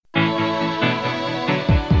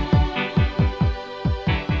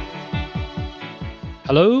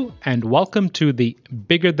Hello, and welcome to the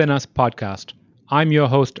Bigger Than Us podcast. I'm your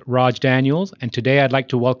host, Raj Daniels, and today I'd like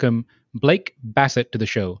to welcome Blake Bassett to the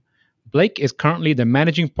show. Blake is currently the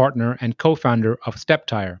managing partner and co founder of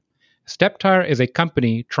StepTire. StepTire is a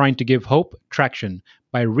company trying to give hope traction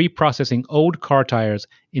by reprocessing old car tires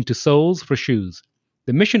into soles for shoes.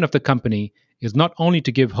 The mission of the company is not only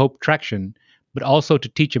to give hope traction, but also to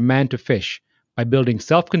teach a man to fish by building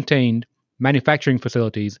self contained manufacturing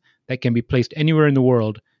facilities that can be placed anywhere in the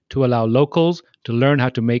world to allow locals to learn how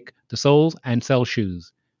to make the soles and sell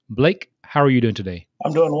shoes. Blake, how are you doing today?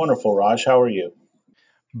 I'm doing wonderful, Raj. How are you?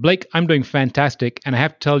 Blake, I'm doing fantastic, and I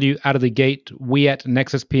have to tell you out of the gate, we at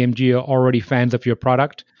Nexus PMG are already fans of your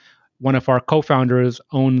product. One of our co-founders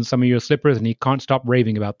owns some of your slippers, and he can't stop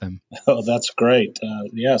raving about them. Oh, that's great.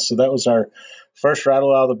 So that was our first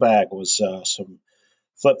rattle out of the bag was some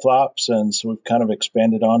flip-flops, and so we've kind of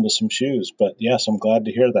expanded on to some shoes. But yes, I'm glad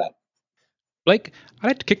to hear that. Blake, I'd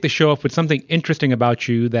like to kick the show off with something interesting about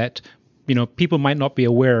you that people might not be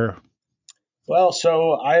aware. Well,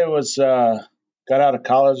 so I got out of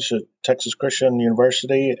college at Texas Christian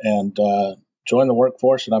University and joined the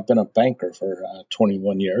workforce, and I've been a banker for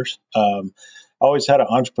 21 years. Always had an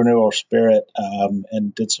entrepreneurial spirit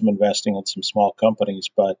and did some investing in some small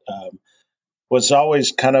companies, but was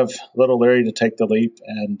always kind of a little leery to take the leap.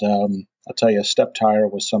 And I'll tell you,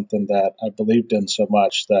 StepTire was something that I believed in so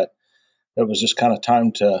much that it was just kind of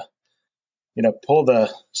time to, pull the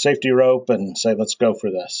safety rope and say, let's go for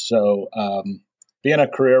this. So being a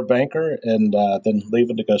career banker and then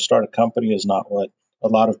leaving to go start a company is not what a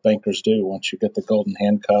lot of bankers do once you get the golden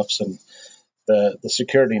handcuffs and the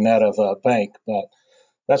security net of a bank. But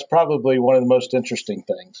that's probably one of the most interesting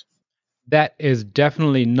things. That is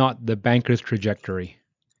definitely not the banker's trajectory.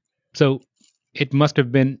 So it must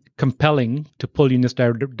have been compelling to pull you in this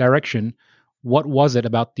direction. What was it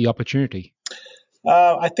about the opportunity?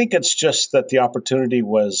 I think it's just that the opportunity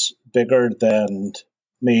was bigger than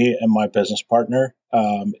me and my business partner.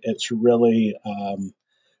 It's really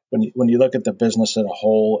when you look at the business as a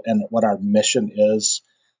whole and what our mission is.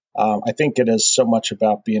 I think it is so much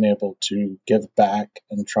about being able to give back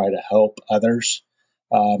and try to help others,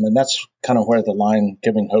 and that's kind of where the line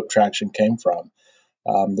 "Giving Hope Traction" came from.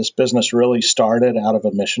 This business really started out of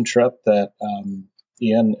a mission trip that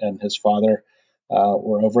Ian and his father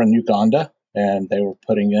were over in Uganda, and they were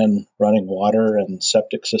putting in running water and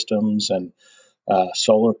septic systems and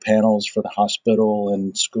solar panels for the hospital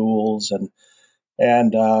and schools,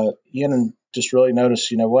 and Ian just really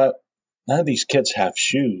noticed, you know what, none of these kids have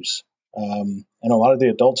shoes. And a lot of the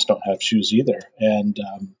adults don't have shoes either. And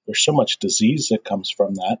there's so much disease that comes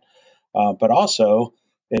from that. But also,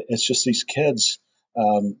 it's just these kids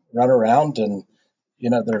run around and,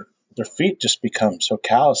 their feet just become so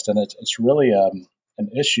calloused. And it's really an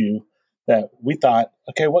issue that we thought,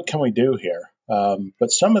 okay, what can we do here?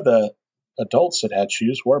 But some of the adults that had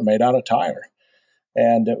shoes were made out of tire.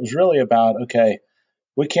 And it was really about, okay,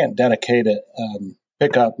 we can't dedicate it,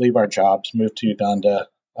 pick up, leave our jobs, move to Uganda.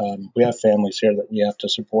 We have families here that we have to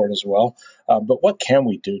support as well. But what can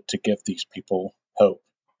we do to give these people hope?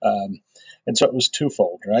 And so it was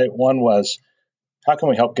twofold, right? One was, how can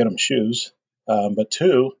we help get them shoes? But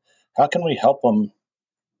two, how can we help them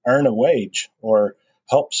earn a wage or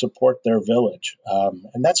help support their village?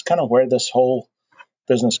 And that's kind of where this whole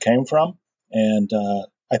business came from. And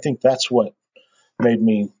I think that's what made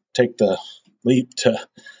me take the leap to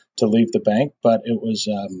leave the bank. But it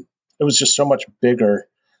was just so much bigger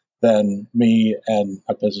than me and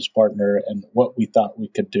my business partner and what we thought we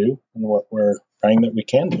could do and what we're praying that we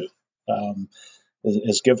can do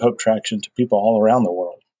is give hope traction to people all around the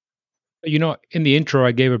world. In the intro,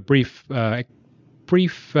 I gave a brief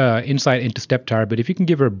insight into StepTire, but if you can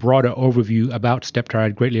give a broader overview about StepTire,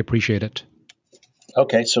 I'd greatly appreciate it.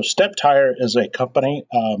 Okay, so StepTire is a company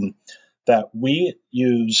that we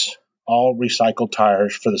use all recycled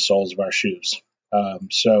tires for the soles of our shoes.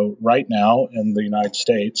 So right now in the United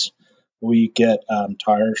States, we get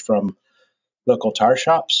tires from local tire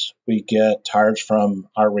shops. We get tires from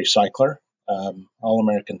our recycler, All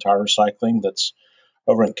American Tire Recycling, that's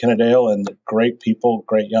over in Kennedale, and great people,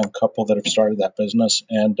 great young couple that have started that business.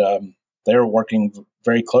 And they're working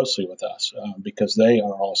very closely with us because they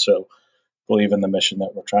are also believe in the mission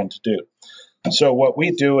that we're trying to do. So what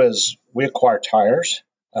we do is we acquire tires,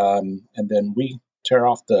 and then we tear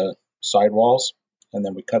off the sidewalls, and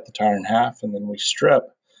then we cut the tire in half, and then we strip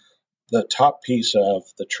the top piece of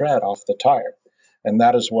the tread off the tire, and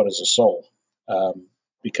that is what is a sole,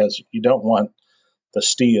 because you don't want the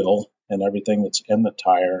steel and everything that's in the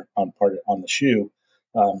tire on the shoe.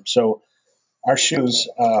 So our shoes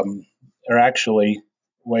are actually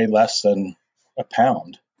weigh less than a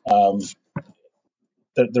pound.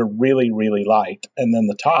 They're really, really light. And then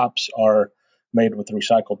the tops are made with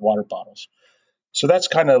recycled water bottles. So that's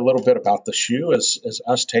kind of a little bit about the shoe is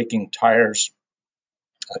us taking tires,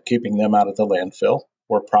 keeping them out of the landfill.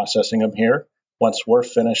 We're processing them here. Once we're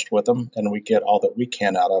finished with them and we get all that we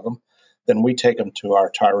can out of them, then we take them to our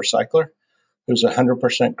tire recycler, who's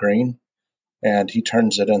 100% green, and he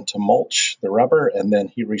turns it into mulch, the rubber, and then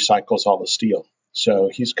he recycles all the steel. So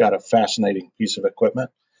he's got a fascinating piece of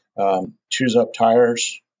equipment. Chews up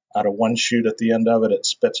tires. Out of one chute at the end of it, it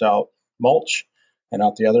spits out mulch, and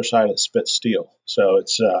out the other side, it spits steel. So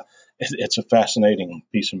it's a fascinating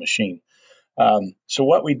piece of machine. So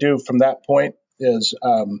what we do from that point is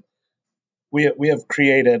we have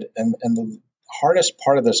created, and the hardest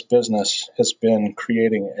part of this business has been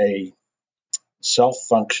creating a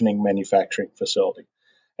self-functioning manufacturing facility.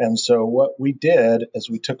 And so what we did is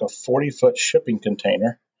we took a 40-foot shipping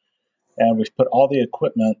container and we put all the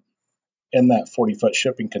equipment in that 40-foot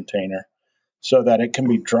shipping container so that it can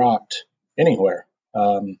be dropped anywhere.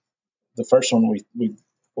 The first one we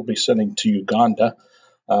will be sending to Uganda.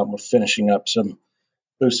 We're finishing up some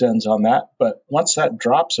loose ends on that. But once that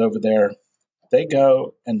drops over there, they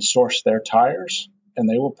go and source their tires, and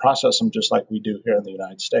they will process them just like we do here in the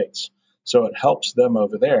United States. So it helps them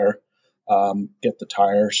over there get the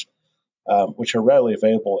tires, which are readily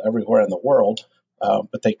available everywhere in the world,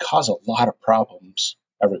 but they cause a lot of problems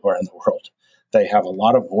everywhere in the world. They have a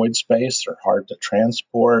lot of void space. They're hard to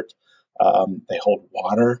transport. They hold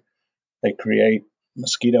water. They create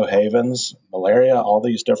mosquito havens, malaria, all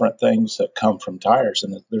these different things that come from tires,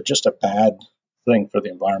 and they're just a bad thing for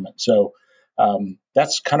the environment. So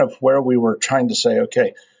that's kind of where we were trying to say,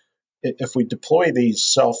 okay, if we deploy these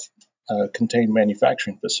self-contained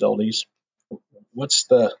manufacturing facilities, what's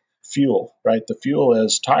the fuel, right? The fuel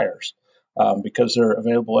is tires because they're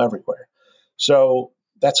available everywhere. So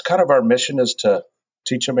that's kind of our mission, is to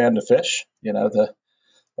teach a man to fish. The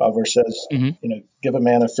Proverb says, give a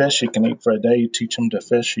man a fish he can eat for a day. You teach him to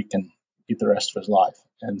fish, he can eat the rest of his life.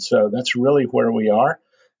 And so that's really where we are,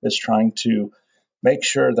 is trying to make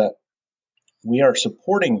sure that we are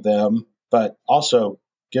supporting them, but also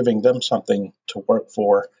giving them something to work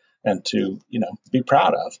for and to, be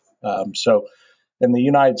proud of. So in the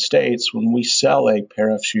United States, when we sell a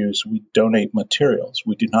pair of shoes, we donate materials.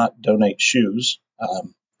 We do not donate shoes.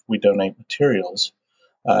 We donate materials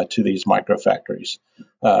to these micro factories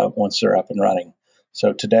once they're up and running.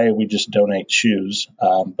 So today we just donate shoes,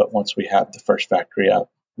 but once we have the first factory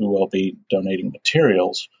up, we will be donating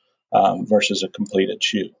materials versus a completed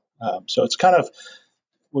shoe. So it's kind of,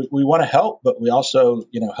 we want to help, but we also,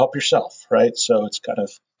 help yourself, right? So it's kind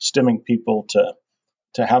of stemming people to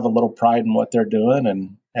have a little pride in what they're doing,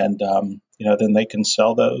 and then they can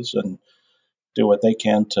sell those and do what they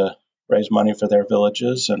can to raise money for their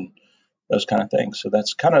villages and those kind of things. So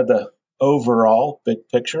that's kind of the overall big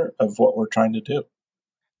picture of what we're trying to do.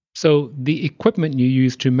 So the equipment you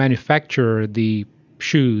use to manufacture the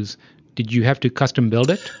shoes, did you have to custom build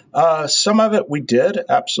it? Some of it we did,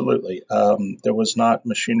 absolutely. There was not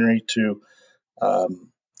machinery to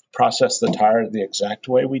process the tire the exact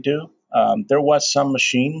way we do. There was some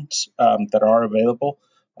machines that are available,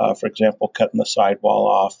 for example, cutting the sidewall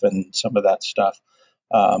off and some of that stuff.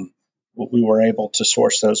 We were able to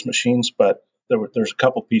source those machines, but there's a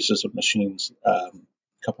couple pieces of machines, I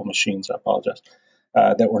apologize,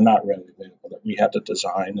 that were not readily available that we had to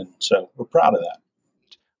design, and so we're proud of that.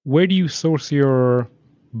 Where do you source your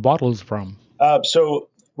bottles from? So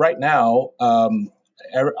right now,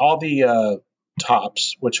 all the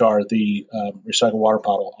tops, which are the recycled water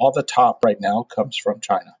bottle, all the top right now comes from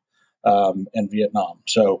China and Vietnam.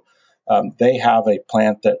 So they have a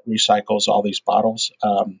plant that recycles all these bottles.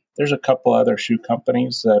 There's a couple other shoe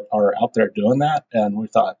companies that are out there doing that, and we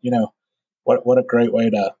thought, what a great way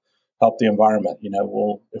to help the environment.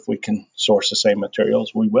 If we can source the same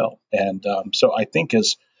materials, we will. And so I think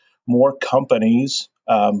as more companies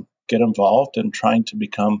get involved in trying to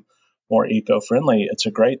become more eco-friendly, it's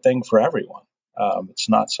a great thing for everyone. It's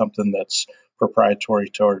not something that's proprietary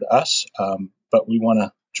toward us, but we want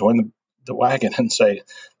to join the wagon and say,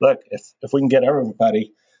 look, if we can get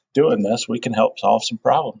everybody doing this, we can help solve some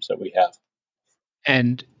problems that we have.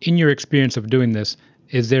 And in your experience of doing this,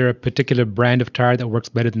 is there a particular brand of tire that works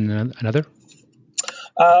better than another?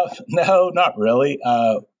 No, not really.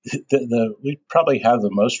 We probably have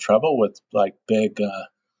the most trouble with like big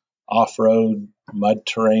off-road mud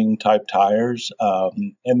terrain type tires,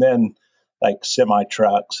 and then like semi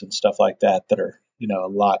trucks and stuff like that are a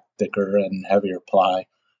lot thicker and heavier ply.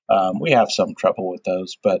 We have some trouble with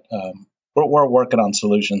those, but we're working on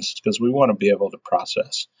solutions because we want to be able to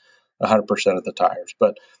process 100% of the tires.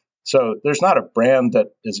 But so there's not a brand that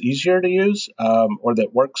is easier to use or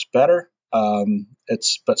that works better.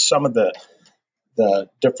 But some of the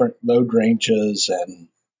different load ranges and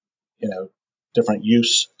different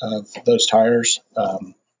use of those tires.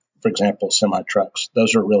 For example, semi trucks.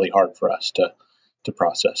 Those are really hard for us to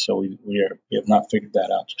process. So we have not figured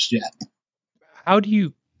that out just yet. How do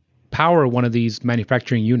you power one of these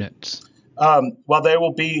manufacturing units? Well,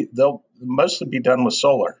 they'll mostly be done with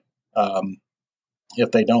solar.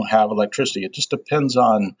 If they don't have electricity, it just depends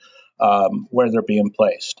on where they're being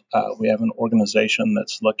placed. We have an organization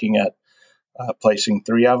that's looking at placing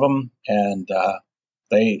 3 of them, and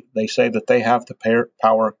they say that they have the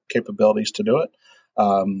power capabilities to do it.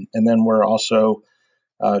 And then we're also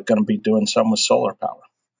going to be doing some with solar power.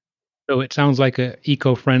 So it sounds like an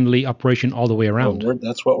eco-friendly operation all the way around. Well,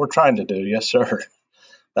 that's what we're trying to do. Yes, sir.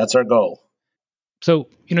 That's our goal. So,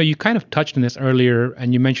 you kind of touched on this earlier,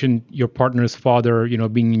 and you mentioned your partner's father,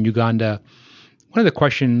 being in Uganda. One of the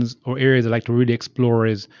questions or areas I'd like to really explore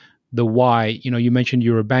is the why. You mentioned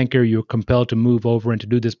you're a banker, you're compelled to move over and to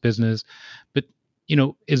do this business. But,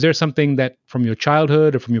 is there something that from your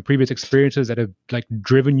childhood or from your previous experiences that have like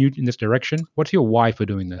driven you in this direction? What's your why for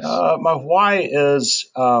doing this? My why is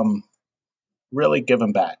really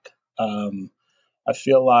giving back. I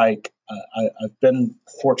feel like I've been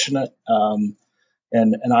fortunate,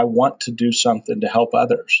 and I want to do something to help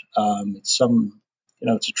others. It's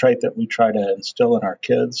a trait that we try to instill in our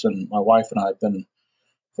kids, and my wife and I have been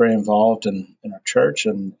very involved in our church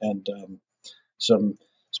and some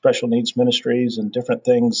special needs ministries and different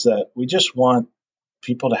things that we just want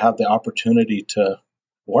people to have the opportunity to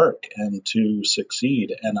work and to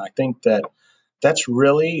succeed. And I think that that's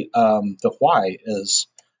really the why is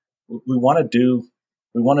we want to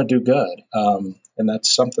do good, and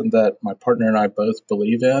that's something that my partner and I both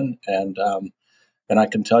believe in. And I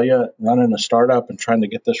can tell you, running a startup and trying to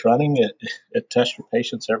get this running, it tests your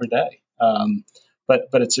patience every day. But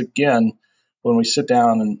it's again, when we sit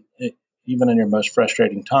down and even in your most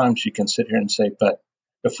frustrating times, you can sit here and say, but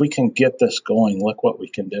if we can get this going, look what we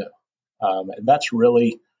can do. And that's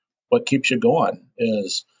really what keeps you going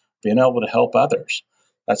is being able to help others.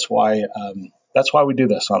 That's why we do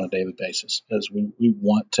this on a daily basis, is we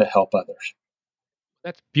want to help others.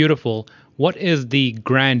 That's beautiful. What is the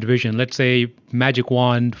grand vision? Let's say magic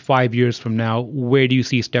wand 5 years from now. Where do you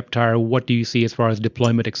see StepTire? What do you see as far as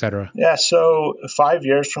deployment, et cetera? Yeah, so 5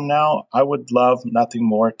 years from now, I would love nothing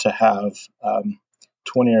more to have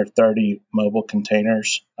 20 or 30 mobile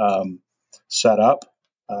containers set up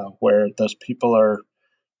where those people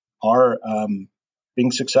are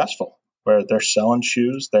being successful, where they're selling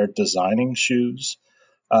shoes, they're designing shoes,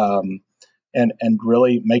 and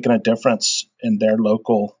really making a difference in their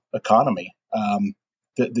local economy.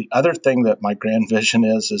 The other thing that my grand vision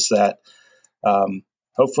is that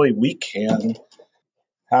hopefully we can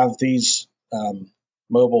have these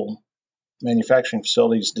mobile manufacturing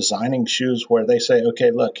facilities designing shoes where they say,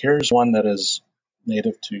 okay, look, here's one that is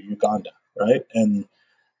native to Uganda, right? And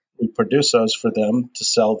we produce those for them to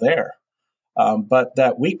sell there. But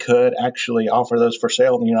that we could actually offer those for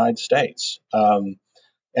sale in the United States.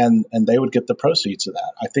 And they would get the proceeds of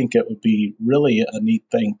that. I think it would be really a neat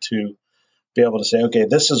thing to be able to say, okay,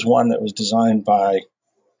 this is one that was designed by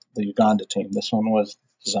the Uganda team. This one was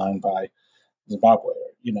designed by Zimbabwe,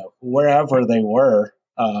 wherever they were,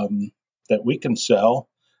 that we can sell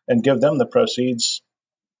and give them the proceeds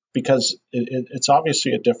because it's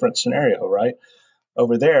obviously a different scenario, right?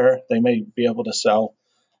 Over there, they may be able to sell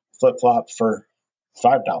flip-flops for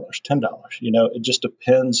 $5, $10. It just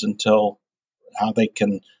depends until how they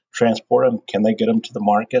can transport them. Can they get them to the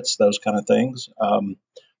markets? Those kind of things,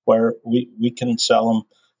 where we can sell them,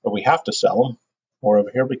 or we have to sell them more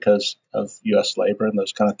over here because of U.S. labor and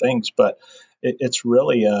those kind of things. But it's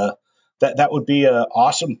really that would be an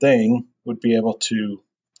awesome thing. Would be able to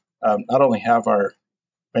not only have our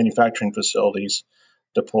manufacturing facilities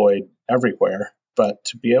deployed everywhere, but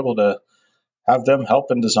to be able to have them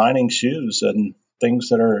help in designing shoes and things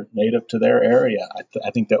that are native to their area.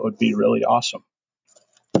 I think that would be really awesome.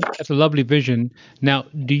 That's a lovely vision. Now,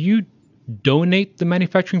 do you donate the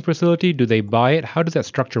manufacturing facility? Do they buy it? How does that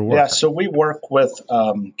structure work? Yeah, so we work with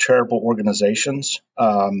charitable organizations.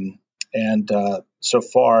 And so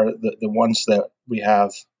far, the ones that we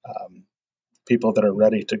have people that are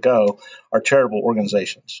ready to go are charitable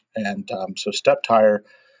organizations. And so StepTire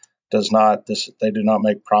does not, they do not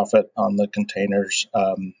make profit on the containers.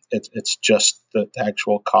 It's just the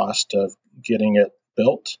actual cost of getting it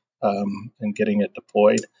built and getting it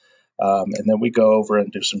deployed. And then we go over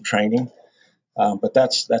and do some training. But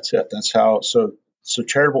that's it. That's how, so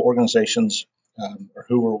charitable organizations or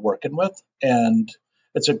who we're working with. And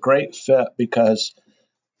it's a great fit because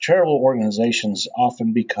charitable organizations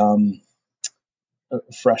often become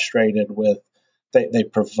frustrated with they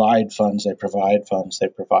provide funds, they provide funds, they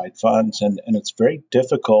provide funds, and it's very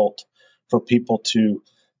difficult for people to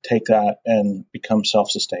take that and become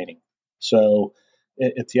self-sustaining. So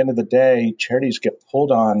at the end of the day, charities get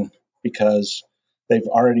pulled on because they've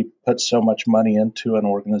already put so much money into an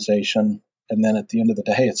organization, and then at the end of the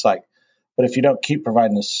day, it's like, but if you don't keep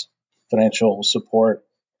providing this financial support,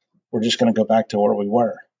 we're just going to go back to where we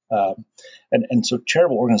were. And so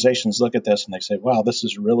charitable organizations look at this and they say, wow, this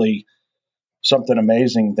is really something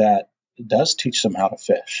amazing that it does teach them how to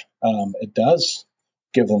fish. It does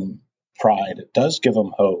give them pride. It does give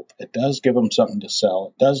them hope. It does give them something to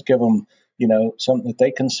sell. It does give them, something that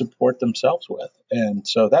they can support themselves with. And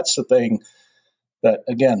so that's the thing that,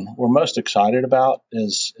 again, we're most excited about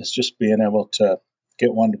is just being able to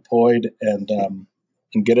get one deployed and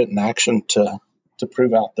get it in action to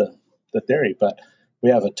prove out the theory. But we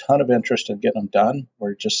have a ton of interest in getting them done.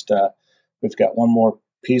 We're just we've got one more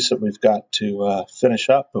piece that we've got to finish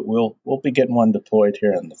up, but we'll be getting one deployed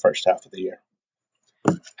here in the first half of the year.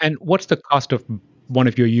 And what's the cost of one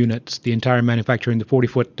of your units, the entire manufacturing, the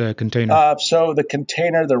 40-foot container? So the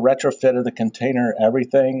container, the retrofit of the container,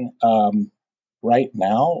 everything right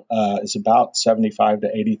now is about $75,000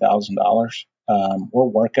 to $80,000. We're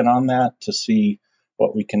working on that to see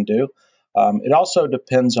what we can do. It also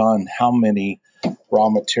depends on how many raw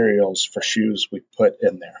materials for shoes we put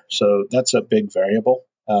in there. So that's a big variable.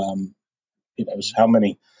 Is how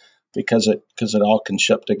many, because it all can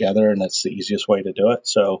ship together, and that's the easiest way to do it.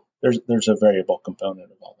 So there's a variable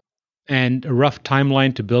component of all that. And a rough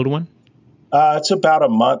timeline to build one? It's about a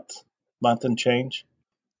month and change.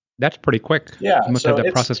 That's pretty quick. Yeah, You must so have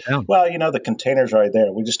that process down. Well, the container's right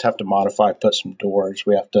there. We just have to modify, put some doors.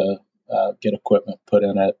 We have to get equipment put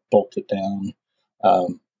in it, bolt it down,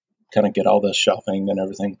 kind of get all the shelving and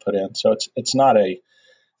everything put in. So it's not a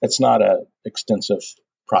extensive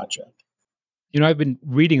project. I've been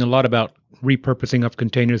reading a lot about repurposing of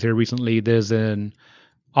containers here recently. There's an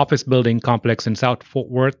office building complex in South Fort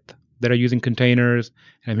Worth that are using containers,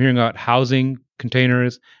 and I'm hearing about housing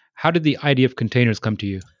containers. How did the idea of containers come to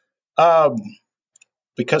you?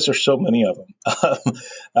 Because there's so many of them.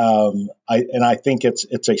 I think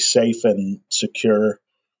it's a safe and secure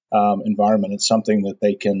environment. It's something that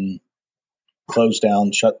they can close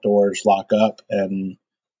down, shut doors, lock up, and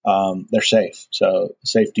they're safe. So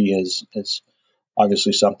safety is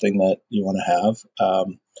obviously something that you want to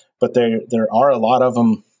have. But there are a lot of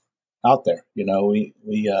them out there. We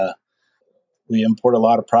import a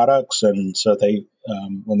lot of products, and so they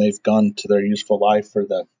when they've gone to their useful life for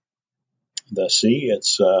the sea,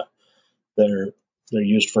 it's they're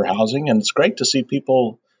used for housing, and it's great to see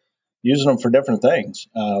people using them for different things.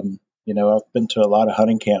 I've been to a lot of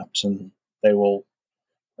hunting camps, and they will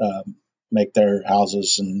make their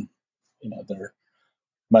houses and their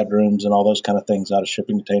mudrooms and all those kind of things out of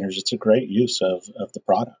shipping containers. It's a great use of the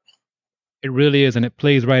product. It really is, and it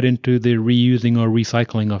plays right into the reusing or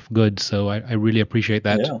recycling of goods. So I really appreciate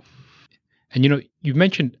that. Yeah. And you've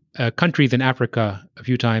mentioned countries in Africa a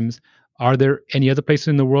few times. Are there any other places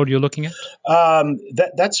in the world you're looking at?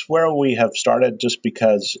 That's where we have started, just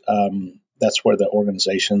because that's where the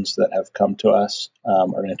organizations that have come to us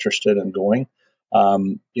are interested in going.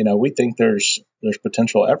 We think there's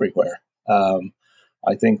potential everywhere.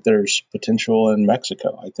 I think there's potential in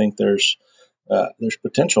Mexico. I think there's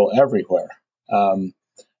potential everywhere.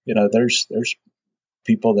 There's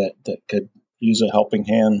people that could use a helping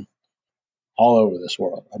hand all over this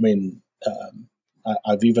world. I mean,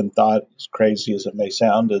 I've even thought, as crazy as it may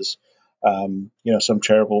sound, is some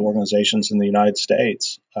charitable organizations in the United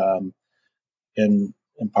States, in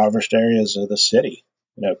impoverished areas of the city,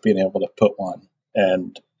 being able to put one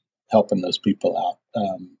and helping those people out.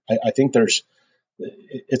 I think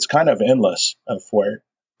it's kind of endless of where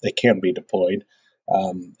they can be deployed.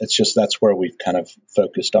 It's just that's where we've kind of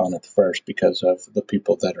focused on at first because of the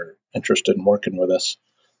people that are interested in working with us.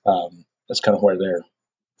 That's kind of where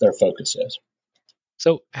their focus is.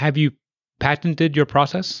 So have you patented your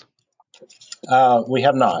process? We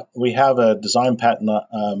have not. We have a design patent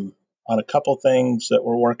on a couple things that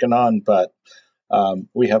we're working on, but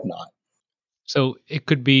we have not. So it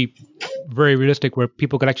could be very realistic where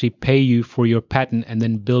people could actually pay you for your patent and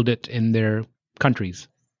then build it in their countries.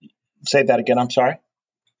 Say that again. I'm sorry.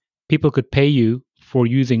 People could pay you for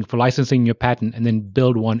licensing your patent and then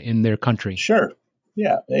build one in their country. Sure.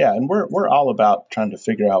 Yeah. And we're all about trying to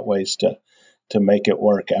figure out ways to make it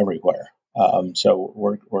work everywhere. So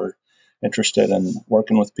we're interested in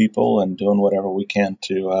working with people and doing whatever we can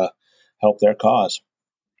to help their cause.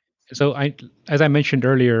 So as I mentioned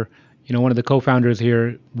earlier, one of the co-founders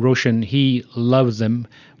here, Roshan, he loves them.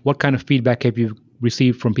 What kind of feedback have you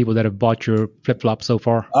received from people that have bought your flip-flops so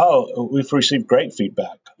far? Oh, we've received great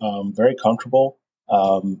feedback. Very comfortable,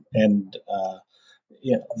 and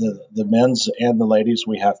yeah, the men's and the ladies.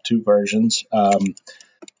 We have two versions,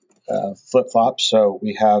 flip flops. So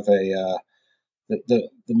we have the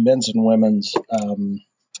men's and women's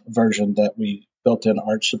version that we built in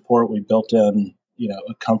arch support. We built in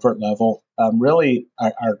a comfort level. Really,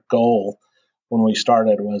 our goal when we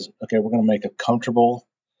started was, okay, we're going to make a comfortable,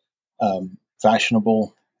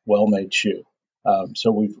 fashionable, well-made shoe.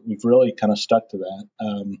 So we've really kind of stuck to that.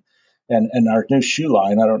 And our new shoe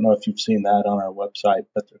line, I don't know if you've seen that on our website,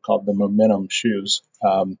 but they're called the Momentum shoes,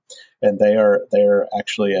 and they are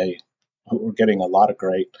actually we're getting a lot of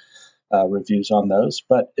great reviews on those.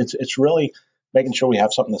 But it's really making sure we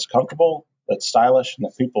have something that's comfortable, that's stylish, and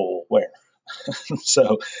that people will wear.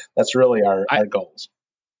 So that's really our goals.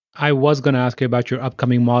 I was going to ask you about your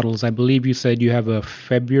upcoming models. I believe you said you have a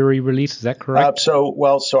February release. Is that correct? So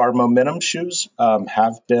our Momentum shoes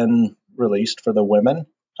have been released for the women.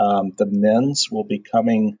 The men's will be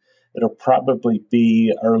coming. It'll probably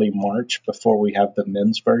be early March before we have the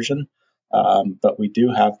men's version. But we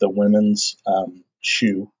do have the women's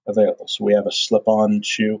shoe available. So we have a slip-on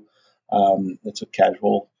shoe. It's a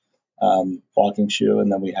casual walking shoe,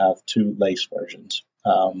 and then we have two lace versions.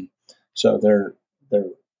 So they're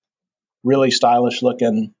really stylish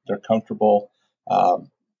looking. They're comfortable.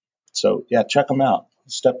 So yeah, check them out.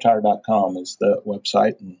 Steptire.com is the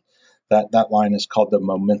website, and that line is called the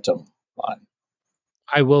Momentum line.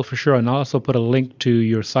 I will for sure, and I'll also put a link to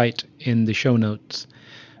your site in the show notes.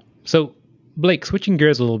 So, Blake, switching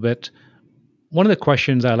gears a little bit, one of the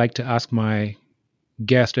questions I like to ask my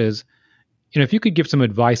guest is, if you could give some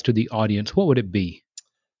advice to the audience, what would it be?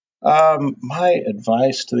 My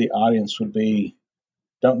advice to the audience would be,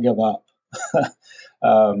 don't give up.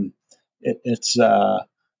 It's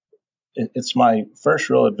my first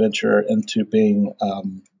real adventure into being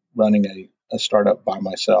running a startup by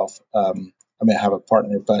myself. I have a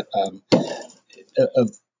partner, but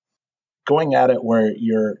of going at it where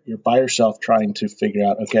you're by yourself trying to figure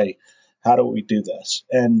out, okay, how do we do this?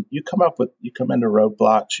 And you come into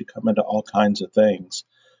roadblocks, you come into all kinds of things.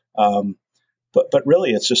 But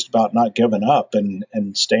really, it's just about not giving up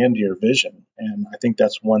and staying to your vision. And I think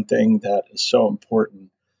that's one thing that is so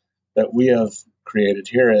important that we have created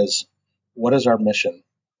here is, what is our mission?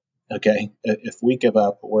 Okay, if we give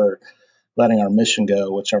up, we're letting our mission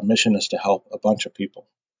go, which our mission is to help a bunch of people.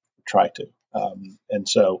 Try to, and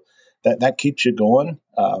so that keeps you going.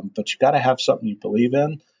 But you got to have something you believe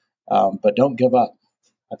in, but don't give up.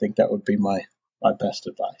 I think that would be my best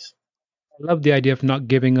advice. I love the idea of not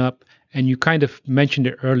giving up. And you kind of mentioned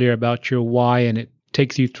it earlier about your why, and it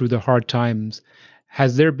takes you through the hard times.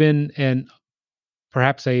 Has there been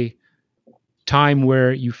perhaps a time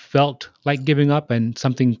where you felt like giving up and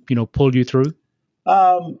something, pulled you through?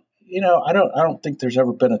 I don't think there's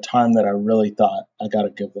ever been a time that I really thought I got to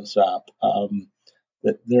give this up.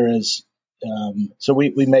 That there is. So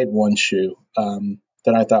we made one shoe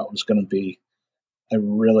that I thought was going to be a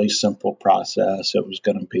really simple process. It was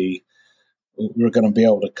going to be, we were going to be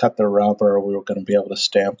able to cut the rubber. We were going to be able to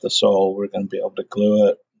stamp the sole. We were going to be able to glue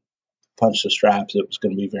it, punch the straps. It was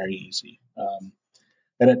going to be very easy.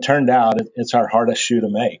 And it turned out it's our hardest shoe to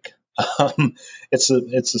make. It's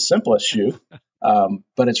the simplest shoe,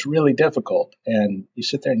 but it's really difficult. And you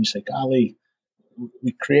sit there and you say, golly,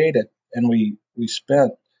 we created and we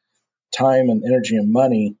spent time and energy and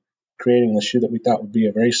money creating the shoe that we thought would be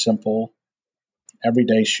a very simple,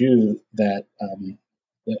 everyday shoe that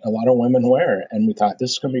a lot of women wear. And we thought,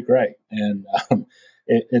 this is going to be great. And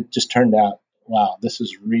it just turned out, wow, this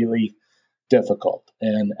is really difficult.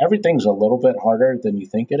 And everything's a little bit harder than you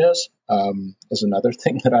think it is another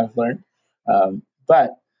thing that I've learned.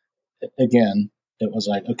 But again, it was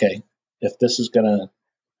like, okay, if this is going to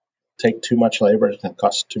take too much labor, it's going to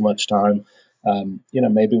cost too much time,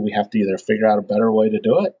 maybe we have to either figure out a better way to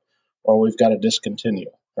do it or we've got to discontinue,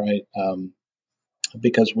 right?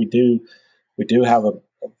 Because we do have a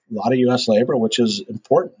lot of U.S. labor, which is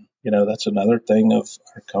important. That's another thing of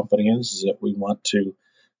our company is that we want to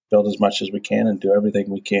build as much as we can and do everything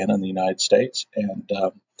we can in the United States. And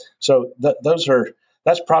so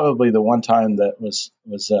that's probably the one time that was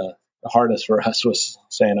the hardest for us, was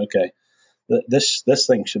saying, okay, this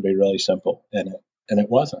thing should be really simple, and it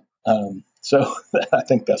wasn't. So I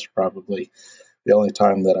think that's probably the only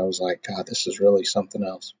time that I was like, God, this is really something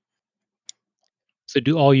else. So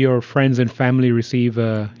do all your friends and family receive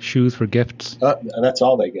shoes for gifts? That's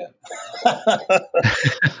all they get.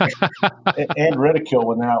 and ridicule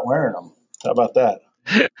when they're not wearing them. How about that?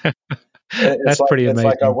 That's pretty It's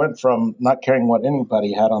like I amazing. went from not caring what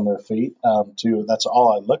anybody had on their feet to that's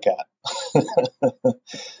all I look at.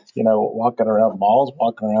 Walking around malls,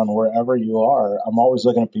 walking around wherever you are, I'm always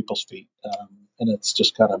looking at people's feet, and it's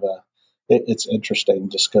just kind of it's interesting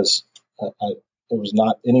just because it was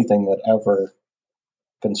not anything that ever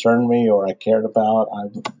concerned me or I cared about.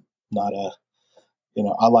 I'm not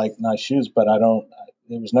I like nice shoes, but I don't.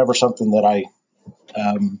 It was never something that I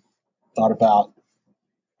thought about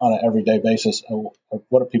on an everyday basis.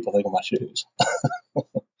 What do people think of my shoes?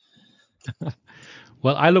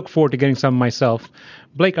 Well, I look forward to getting some myself.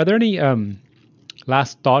 Blake, are there any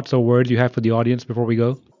last thoughts or words you have for the audience before we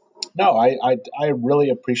go? No, I really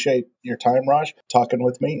appreciate your time, Raj, talking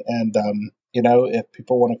with me. And if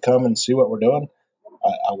people want to come and see what we're doing,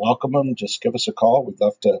 I welcome them. Just give us a call. We'd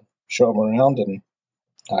love to show them around. And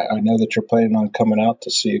I know that you're planning on coming out to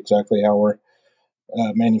see exactly how we're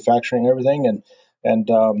manufacturing everything. And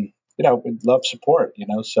we'd love support.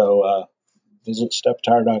 So visit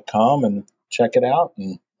steptire.com and check it out.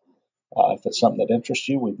 And if it's something that interests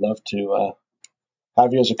you, we'd love to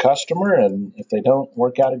have you as a customer. And if they don't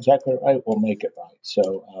work out exactly right, we'll make it right.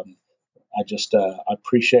 So I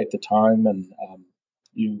appreciate the time and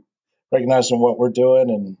you recognizing what we're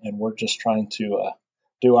doing, and we're just trying to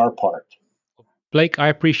do our part. Blake, I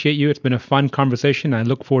appreciate you. It's been a fun conversation. I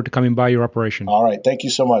look forward to coming by your operation. All right. Thank you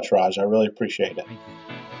so much, Raj. I really appreciate it. Thank you.